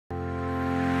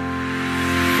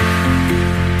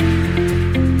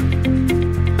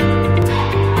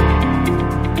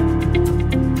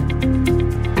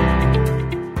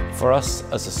For us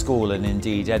as a school, and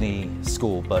indeed any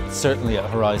school, but certainly at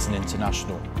Horizon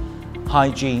International,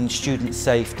 hygiene, student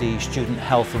safety, student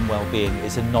health and well-being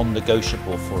is a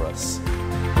non-negotiable for us.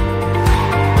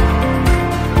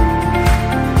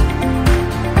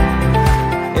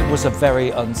 It was a very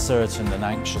uncertain and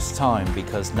anxious time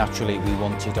because naturally we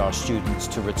wanted our students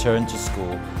to return to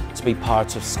school, to be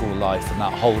part of school life and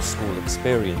that whole school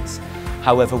experience.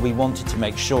 However, we wanted to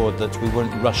make sure that we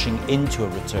weren't rushing into a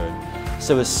return.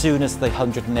 So as soon as the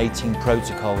 118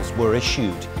 protocols were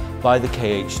issued by the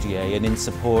KHDA and in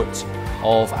support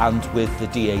of and with the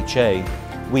DHA,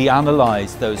 we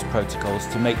analysed those protocols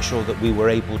to make sure that we were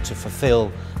able to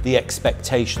fulfil the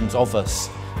expectations of us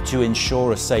to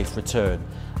ensure a safe return.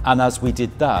 And as we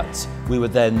did that, we were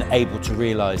then able to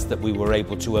realise that we were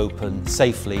able to open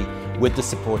safely with the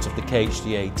support of the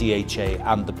KHDA, DHA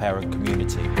and the parent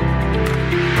community.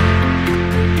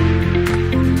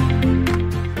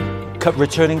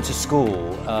 Returning to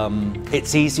school,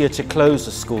 it's easier to close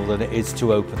a school than it is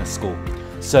to open a school.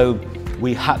 So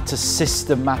we had to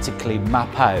systematically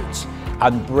map out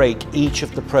and break each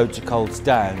of the protocols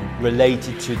down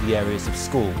related to the areas of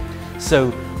school.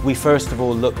 So we first of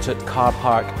all looked at car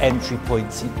park entry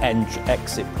points and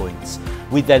exit points.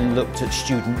 We then looked at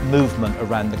student movement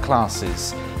around the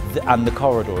classes and the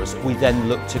corridors. We then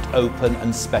looked at open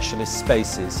and specialist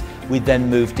spaces. We then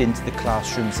moved into the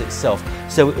classrooms itself.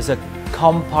 So it was a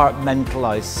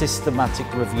compartmentalised,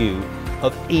 systematic review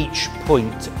of each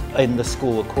point in the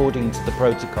school according to the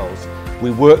protocols.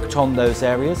 We worked on those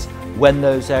areas. When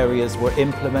those areas were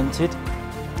implemented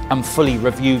and fully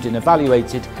reviewed and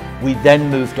evaluated, we then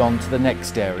moved on to the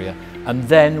next area. And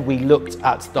then we looked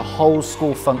at the whole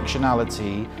school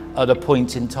functionality at a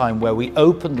point in time where we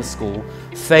opened the school,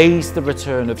 phased the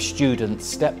return of students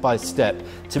step by step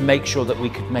to make sure that we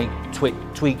could make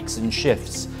tweaks and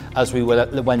shifts as we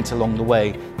went along the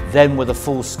way, then with a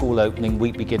full school opening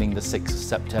week beginning the 6th of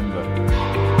September.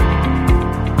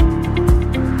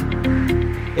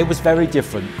 It was very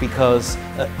different because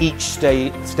at each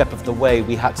step of the way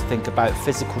we had to think about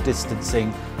physical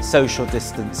distancing, social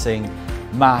distancing,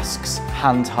 masks,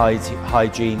 hand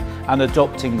hygiene and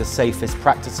adopting the safest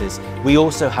practices. We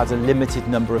also had a limited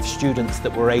number of students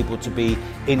that were able to be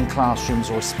in classrooms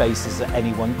or spaces at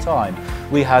any one time.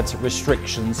 We had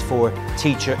restrictions for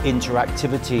teacher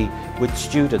interactivity with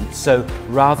students. So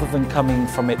rather than coming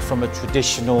from it from a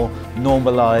traditional,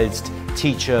 normalised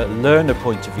teacher-learner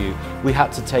point of view, we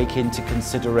had to take into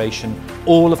consideration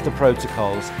all of the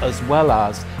protocols as well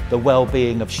as the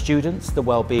well-being of students, the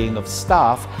well-being of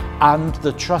staff and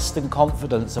the trust and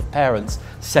confidence of parents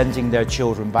sending their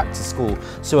children back to school.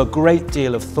 So a great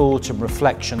deal of thought and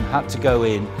reflection had to go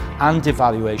in and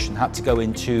evaluation had to go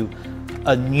into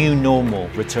a new normal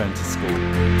return to school.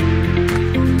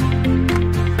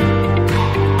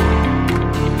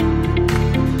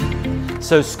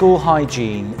 So school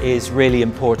hygiene is really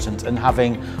important, and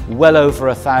having well over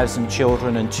 1,000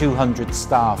 children and 200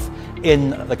 staff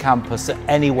in the campus at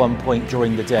any one point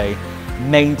during the day,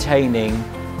 maintaining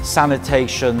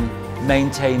sanitation,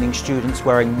 maintaining students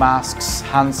wearing masks,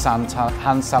 hand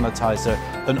sanitizer,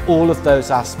 and all of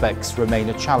those aspects remain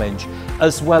a challenge,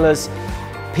 as well as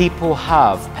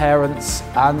parents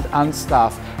and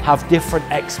staff have different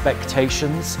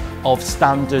expectations of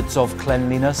standards of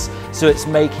cleanliness. So it's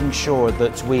making sure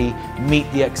that we meet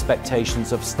the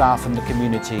expectations of staff and the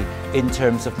community in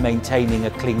terms of maintaining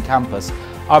a clean campus.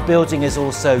 Our building is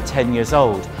also 10 years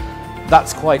old.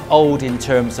 That's quite old in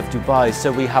terms of Dubai,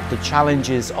 so we have the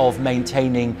challenges of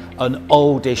maintaining an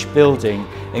oldish building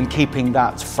and keeping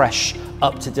that fresh,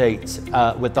 up to date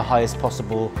with the highest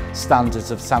possible standards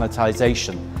of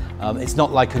sanitisation. It's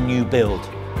not like a new build.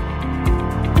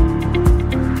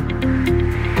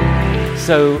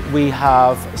 So we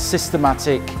have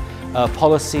systematic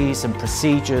policies and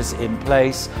procedures in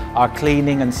place. Our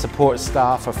cleaning and support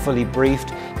staff are fully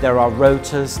briefed. There are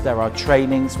rotas, there are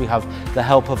trainings. We have the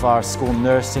help of our school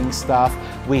nursing staff.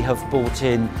 We have brought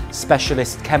in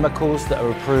specialist chemicals that are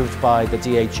approved by the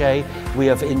DHA. We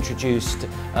have introduced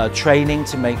training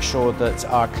to make sure that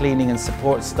our cleaning and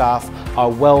support staff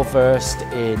are well versed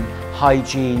in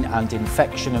hygiene and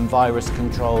infection and virus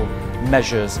control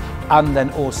measures. And then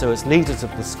also as leaders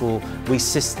of the school, we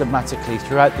systematically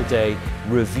throughout the day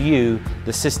review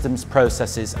the systems,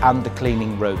 processes and the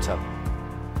cleaning rota.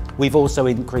 We've also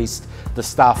increased the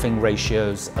staffing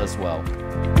ratios as well.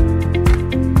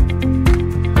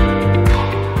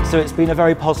 So it's been a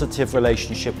very positive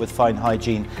relationship with Fine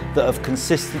Hygiene that have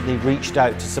consistently reached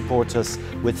out to support us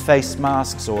with face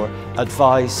masks or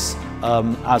advice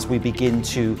as we begin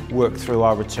to work through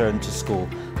our return to school.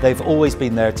 They've always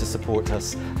been there to support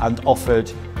us and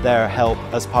offered their help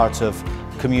as part of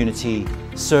community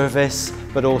service,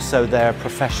 but also their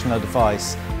professional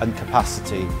advice and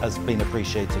capacity has been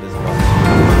appreciated as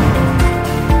well.